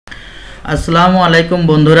আসসালামু আলাইকুম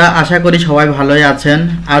বন্ধুরা, আশা করি সবাই ভালোই আছেন।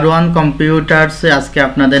 আর1 কম্পিউটার্সে আজকে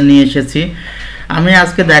আপনাদের নিয়ে এসেছি। আমি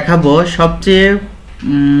আজকে দেখাবো সবচেয়ে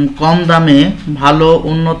কম দামে ভালো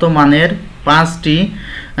উন্নত মানের 5টি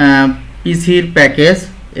পিসির প্যাকেজ,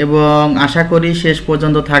 এবং আশা করি শেষ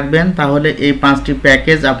পর্যন্ত থাকবেন, তাহলে এই 5টি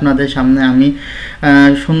প্যাকেজ আপনাদের সামনে আমি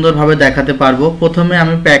সুন্দরভাবে দেখাতে পারবো। প্রথমে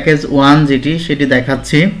আমি প্যাকেজ 1 সেটি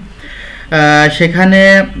দেখাচ্ছি।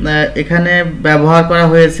 এখানে ব্যবহার করা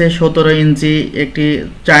হয়েছে 17 ইঞ্চি একটি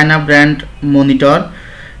চায়না ব্র্যান্ড মনিটর,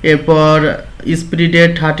 এরপর spirited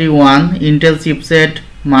 31 Intel chipset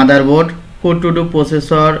motherboard, core to do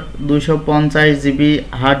processor, 250 GB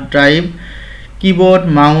hard drive, keyboard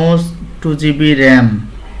mouse, 2 GB RAM.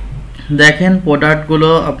 দেখেন প্রোডাক্টগুলো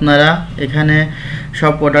আপনারা এখানে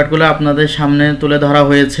সব প্রোডাক্টগুলো আপনাদের সামনে তুলে ধরা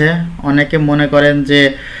হয়েছে। অনেকে মনে করেন যে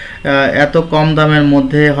এত কম দামের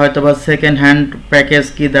মধ্যে হয়তোবা সেকেন্ড হ্যান্ড প্যাকেজ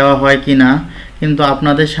কি দেওয়া হয় কি না, কিন্তু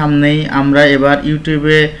আপনাদের সামনেই আমরা এবার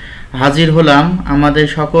ইউটিউবে হাজির হলাম আমাদের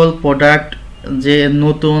সকল প্রোডাক্ট যে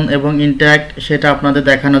নতুন এবং ইনট্যাক্ট সেটা আপনাদের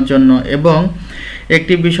দেখানোর জন্য। এবং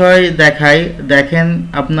একটি বিষয় দেখাই, দেখেন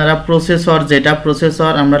আপনারা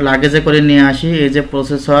প্রসেসর আমরা লাগেজে করে নিয়ে আসি। এই যে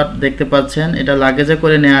প্রসেসর দেখতে পাচ্ছেন, এটা লাগেজে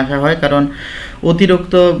করে নিয়ে আসা হয় কারণ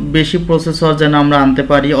অতিরিক্ত বেশি প্রসেসর যেন আমরা আনতে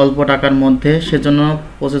পারি অল্প টাকার মধ্যে, সেজন্য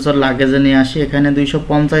প্রসেসর লাগেজে নিয়ে আসি। এখানে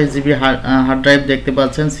 250 জিবি হার্ড ড্রাইভ দেখতে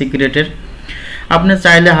পাচ্ছেন সিক্রেটের। আপনি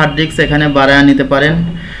চাইলে হার্ড ডিস্ক এখানে বাড়ায় নিতে পারেন।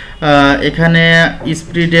 এখানে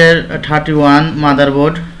স্পিরিটের 31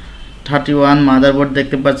 মাদারবোর্ড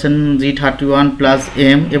দেখতে পাচ্ছেন, G31 প্লাস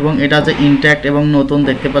M, এবং এটা যে ইনট্যাক্ট এবং নতুন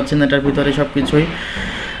দেখতে পাচ্ছেন, এটার ভিতরে সব কিছুই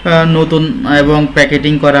নতুন এবং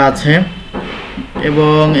প্যাকেটিং করা আছে।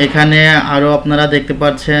 এবং এখানে আরও আপনারা দেখতে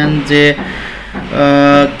পাচ্ছেন যে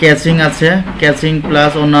ক্যাচিং আছে, ক্যাচিং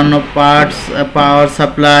প্লাস অন্যান্য পার্টস, পাওয়ার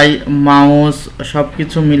সাপ্লাই, মাউস সব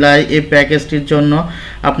কিছু মিলাই এই প্যাকেজটির জন্য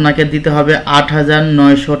আপনাকে দিতে হবে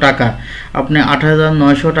 8,900 টাকা। আপনি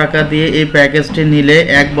 8,900 টাকা দিয়ে এই প্যাকেজটি নিলে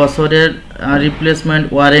 1 বছরের রিপ্লেসমেন্ট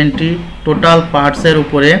ওয়ারেন্টি টোটাল পার্টসের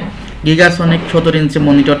উপরে। গিগাসনিক 17 ইঞ্চি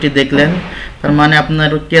মনিটরটি দেখলেন, তার মানে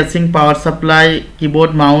আপনার catching, power supply,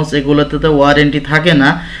 keyboard mouse এগুলোতে তো ওয়ারেন্টি থাকে না।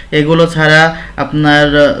 এগুলো ছাড়া আপনার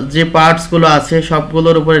যে পার্টসগুলো আছে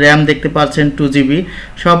সবগুলোর উপরে র্যাম দেখতে পাচ্ছেন 2 জিবি,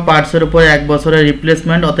 সব পার্টসের উপরে 1 বছরের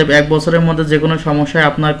রিপ্লেসমেন্ট। অতএব 1 বছরের মধ্যে যে কোনো সমস্যায়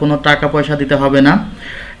আপনার কোনো টাকা পয়সা দিতে হবে না।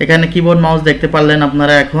 এখানে কিবোর্ড মাউস দেখতে পারলেন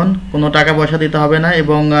আপনারা, এখন কোনো টাকা পয়সা দিতে হবে না।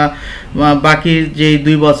 এবং বাকি যে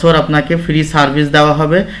 2 বছর আপনাকে ফ্রি সার্ভিস দেওয়া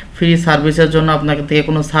হবে। ফ্রি সার্ভিসের জন্য আপনাকে থেকে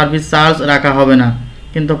কোনো সার্ভিস চার্জ রাখা হবে না,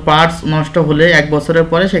 কিন্তু পার্টস নষ্ট হলে 1 বছরের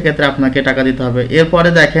পরে সেক্ষেত্রে আপনাকে টাকা দিতে হবে। এরপরে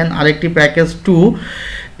দেখেন আরেকটি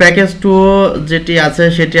প্যাকেজ 2 যেটি আছে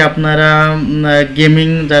সেটি আপনারা গেমিং,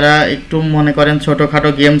 যারা একটু মনে করেন ছোটোখাটো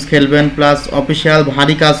গেমস খেলবেন প্লাস অফিসিয়াল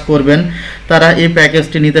ভারী কাজ করবেন, তারা এই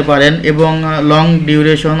প্যাকেজটি নিতে পারেন। এবং লং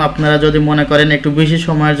ডিউরেশন আপনারা যদি মনে করেন একটু বেশি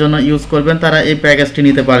সময়ের জন্য ইউজ করবেন, তারা এই প্যাকেজটি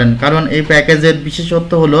নিতে পারেন। কারণ এই প্যাকেজের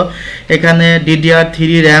বিশেষত্ব হলো এখানে DDR3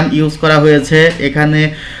 র্যাম ইউজ করা হয়েছে, এখানে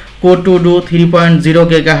core to do 3.0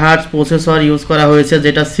 GHz processor use করা হয়েছে,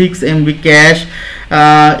 যেটা 6 MB ক্যাশ।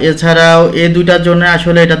 এছাড়াও এই দুইটার জন্য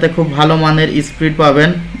আসলে এটাতে খুব ভালো মানের স্পিড পাবেন।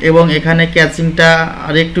 এবং এখানে ক্যাচিংটা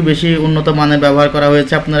আর একটু বেশি উন্নত মানের ব্যবহার করা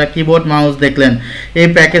হয়েছে। আপনারা কিবোর্ড মাউস দেখলেন, এই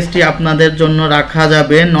প্যাকেজটি আপনাদের জন্য রাখা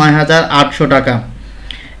যাবে 9,800 টাকা।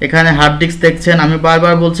 এখানে হার্ড ডিস্ক দেখছেন, আমি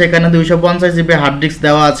বারবার বলছি এখানে 250 জিবি হার্ড ডিস্ক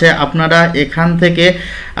দেওয়া আছে। আপনারা এখান থেকে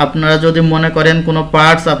আপনারা যদি মনে করেন কোনো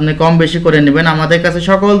পার্টস আপনি কম বেশি করে নেবেন, আমাদের কাছে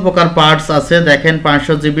সকল প্রকার পার্টস আছে। দেখেন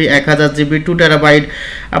 500 জিবি, 1000 জিবি, 2 টেরাবাইট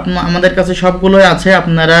আমাদের কাছে সবগুলোই আছে।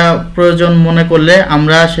 আপনারা প্রয়োজন মনে করলে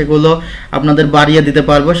আমরা সেগুলো আপনাদের বাড়িয়ে দিতে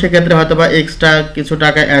পারবো, সেক্ষেত্রে হয়তো বা এক্সট্রা কিছু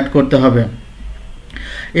টাকা অ্যাড করতে হবে।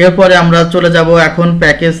 এরপরে আমরা চলে যাব এখন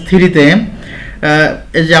প্যাকেজ 3-তে।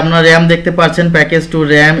 এই যে আপনারা র্যাম দেখতে পাচ্ছেন, প্যাকেজ 2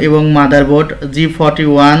 র্যাম এবং মাদারবোর্ড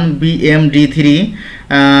G41 BMD3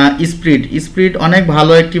 স্পিড অনেক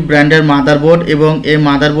ভালো একটি ব্র্যান্ডের মাদারবোর্ড, এবং এই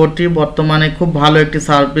মাদারবোর্ডটি বর্তমানে খুব ভালো একটি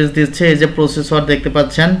সার্ভিস দিচ্ছে। এই যে প্রসেসর দেখতে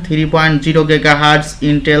পাচ্ছেন 3.0 GHz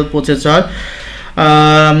ইন্টেল প্রসেসর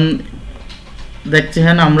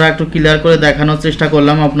দেখছেন। আমরা একটু ক্লিয়ার করে দেখানোর চেষ্টা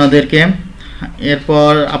করলাম আপনাদেরকে।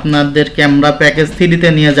 এরপর আপনাদেরকে আমরা প্যাকেজ 3-তে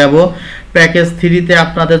নিয়ে যাব। প্যাকেজ 3-তে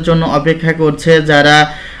আপনাদের জন্য অপেক্ষা করছে যারা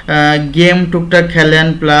গেম টুকটাক খেলেন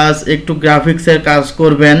প্লাস একটু গ্রাফিক্সের কাজ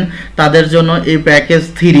করবেন, তাদের জন্য এই প্যাকেজ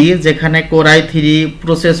 3, যেখানে Core i3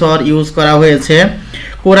 প্রসেসর ইউজ করা হয়েছে।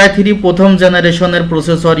 Core i3 প্রথম জেনারেশনের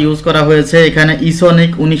প্রসেসর ইউজ করা হয়েছে। এখানে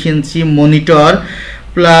ইসোনিক 19 ইঞ্চি মনিটর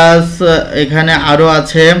প্লাস এখানে আরও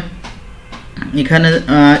আছে এখানে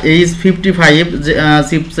H55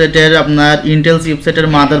 চিপসেটের আপনার ইন্টেল চিপসেটের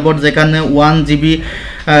মাদারবোর্ড, যেখানে 1 GB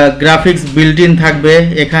গ্রাফিক্স বিল্ট ইন থাকবে।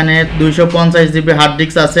 এখানে 250 GB হার্ড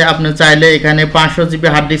ডিস্ক আছে, আপনি চাইলে এখানে 500 GB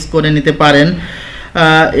হার্ড ডিস্ক করে নিতে পারেন।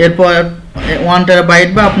 এরপর 1 TB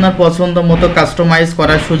বা আপনার পছন্দ মতো কাস্টমাইজ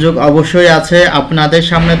করার সুযোগ অবশ্যই আছে। আপনাদের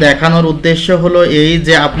সামনে দেখানোর উদ্দেশ্য হলো এই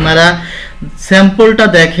যে আপনারা স্যাম্পলটা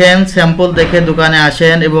দেখেন, স্যাম্পল দেখে দোকানে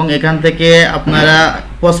আসেন এবং এখান থেকে আপনারা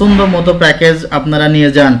পছন্দ মতো প্যাকেজ আপনারা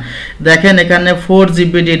নিয়ে যান। দেখেন এখানে 4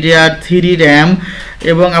 GB DDR3 র্যাম,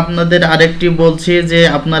 এবং আপনাদের আরেকটি বলছি যে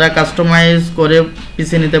আপনারা কাস্টমাইজ করে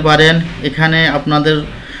পিসি নিতে পারেন। এখানে আপনাদের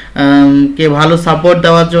কে ভালো সাপোর্ট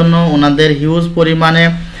দেওয়ার জন্য ওনাদের হিউজ পরিমাণে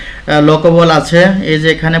লকেবল আছে। এই যে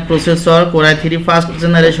এখানে প্রসেসর Core i3 ফার্স্ট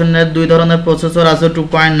জেনারেশনের 2 ধরনের প্রসেসর আছে,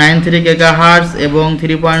 2.93 GHz এবং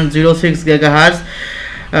 3.06 GHz।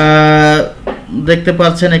 দেখতে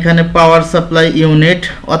পাচ্ছেন এখানে পাওয়ার সাপ্লাই ইউনিট,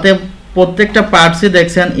 অতএব প্রত্যেকটা পার্টসই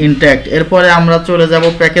দেখছেন ইনট্যাক্ট। এরপরে আমরা চলে যাব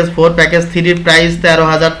প্যাকেজ 4। প্যাকেজ 3 প্রাইস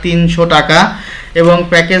 13,300 টাকা, এবং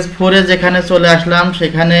প্যাকেজ 4 এ যেখানে চলে আসলাম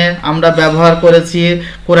সেখানে আমরা ব্যবহার করেছি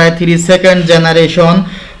Core i3 second generation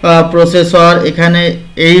processor. এখানে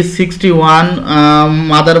H61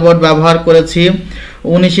 মাদারবোর্ড ব্যবহার করেছি,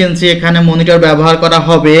 19 ইঞ্চি এখানে মনিটর ব্যবহার করা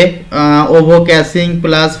হবে, ওভো casing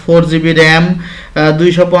plus 4 GB RAM,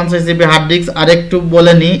 250 GB hard disk. আরেকটু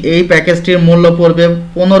বলে নিই, এই প্যাকেজটির মূল্য পড়বে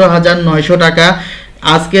 15,900 টাকা।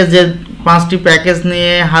 আজকে যে 5টি প্যাকেজ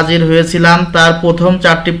নিয়ে হাজির হয়েছিলাম তার প্রথম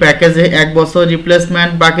 4টি প্যাকেজে 1 বছর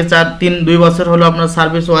রিপ্লেসমেন্ট, বাকি 2 বছর হলো আপনার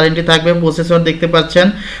সার্ভিস ওয়ারেন্টি থাকবে। প্রসেসর দেখতে পাচ্ছেন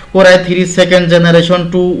Core i3 সেকেন্ড জেনারেশন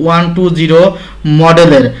 2120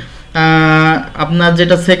 মডেলের। আপনার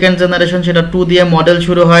যেটা সেকেন্ড জেনারেশন সেটা 2 দিয়ে মডেল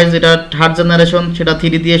শুরু হয়, যেটা থার্ড জেনারেশন সেটা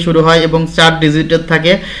 3 দিয়ে শুরু হয় এবং 4 ডিজিটের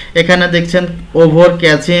থাকে। এখানে দেখছেন ওভার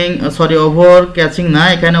ক্যাচিং না,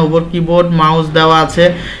 এখানে ওভার কিবোর্ড মাউস দেওয়া আছে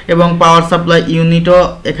এবং পাওয়ার সাপ্লাই ইউনিটও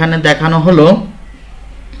এখানে দেখানো হলো।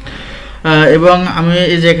 এবং আমি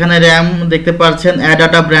এই যে এখানে র্যাম দেখতে পাচ্ছেন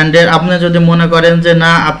অ্যাডাটা ব্র্যান্ডের। আপনি যদি মনে করেন যে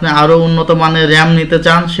না আপনি আরও উন্নত মানের র্যাম নিতে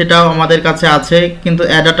চান, সেটাও আমাদের কাছে আছে, কিন্তু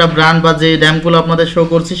অ্যাডাটা ব্র্যান্ড বা যে র্যামগুলো আপনাদের শো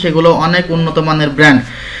করছি সেগুলো অনেক উন্নত মানের ব্র্যান্ড।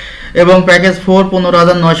 এবং প্যাকেজ 4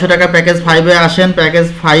 15,900 টাকা। প্যাকেজ 5 এ আসেন। প্যাকেজ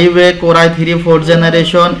 5 এ Core i3 4th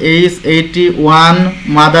generation H81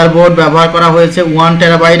 motherboard ব্যবহার করা হয়েছে, 1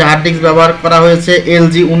 TB হার্ড ডিস্ক ব্যবহার করা হয়েছে,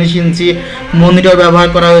 LG 19 ইঞ্চি মনিটর ব্যবহার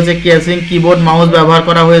করা হয়েছে, কেসিং কিবোর্ড মাউস ব্যবহার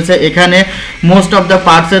করা হয়েছে। এখানে most of the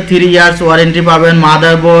পার্টসের 3 years warranty পাবেন।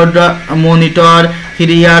 মাদারবোর্ড, মনিটর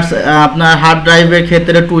 3 ইয়ার্স, আপনার হার্ড ড্রাইভের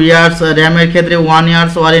ক্ষেত্রে 2 ইয়ার্স, র্যামের ক্ষেত্রে 1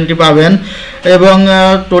 ইয়ার্স ওয়ারেন্টি পাবেন, এবং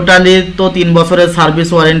টোটালি তো 3 বছরের সার্ভিস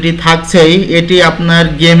ওয়ারেন্টি থাকছেই। এটি আপনার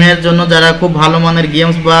গেমের জন্য, যারা খুব ভালো মানের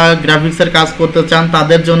গেমস বা গ্রাফিক্সের কাজ করতে চান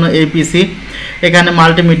তাদের জন্য এই পিসি। এখানে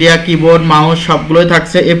মাল্টিমিডিয়া, কিবোর্ড, মাউস সবগুলোই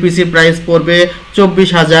থাকছে। এই পিসির প্রাইস পড়বে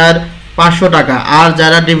 24,500 টাকা। আর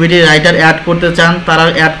যারা ডিভিডি রাইটার অ্যাড করতে চান তারা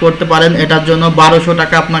অ্যাড করতে পারেন, এটার জন্য 1200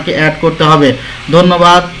 টাকা আপনাকে অ্যাড করতে হবে।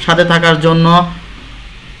 ধন্যবাদ সাথে থাকার জন্য।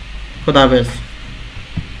 খোদা হাফেজ।